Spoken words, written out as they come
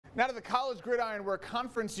Now to the college gridiron, where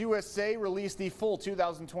Conference USA released the full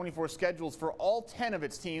 2024 schedules for all 10 of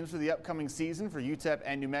its teams for the upcoming season for UTEP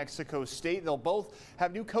and New Mexico State. They'll both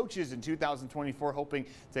have new coaches in 2024, hoping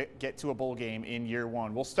to get to a bowl game in year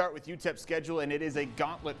one. We'll start with UTEP's schedule, and it is a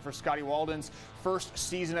gauntlet for Scotty Walden's first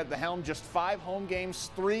season at the helm. Just 5 home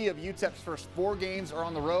games. 3 of UTEP's first 4 games are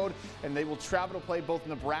on the road, and they will travel to play both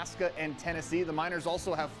Nebraska and Tennessee. The Miners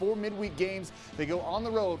also have 4 midweek games. They go on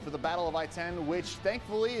the road for the Battle of I-10, which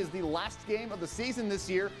thankfully is the last game of the season this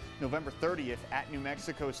year, November 30th at New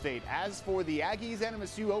Mexico State. As for the Aggies,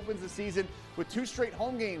 NMSU opens the season with 2 straight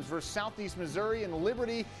home games versus Southeast Missouri and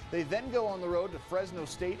Liberty. They then go on the road to Fresno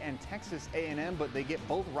State and Texas A&M, but they get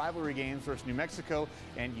both rivalry games versus New Mexico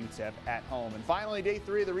and UTEP at home. And finally, day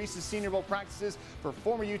 3 of the Reese's Senior Bowl practices for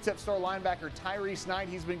former UTEP star linebacker Tyrese Knight.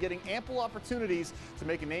 He's been getting ample opportunities to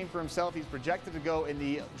make a name for himself. He's projected to go in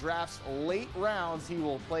the draft's late rounds. He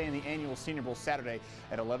will play in the annual Senior Bowl Saturday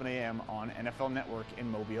at 11 a.m. on NFL Network in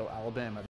Mobile, Alabama.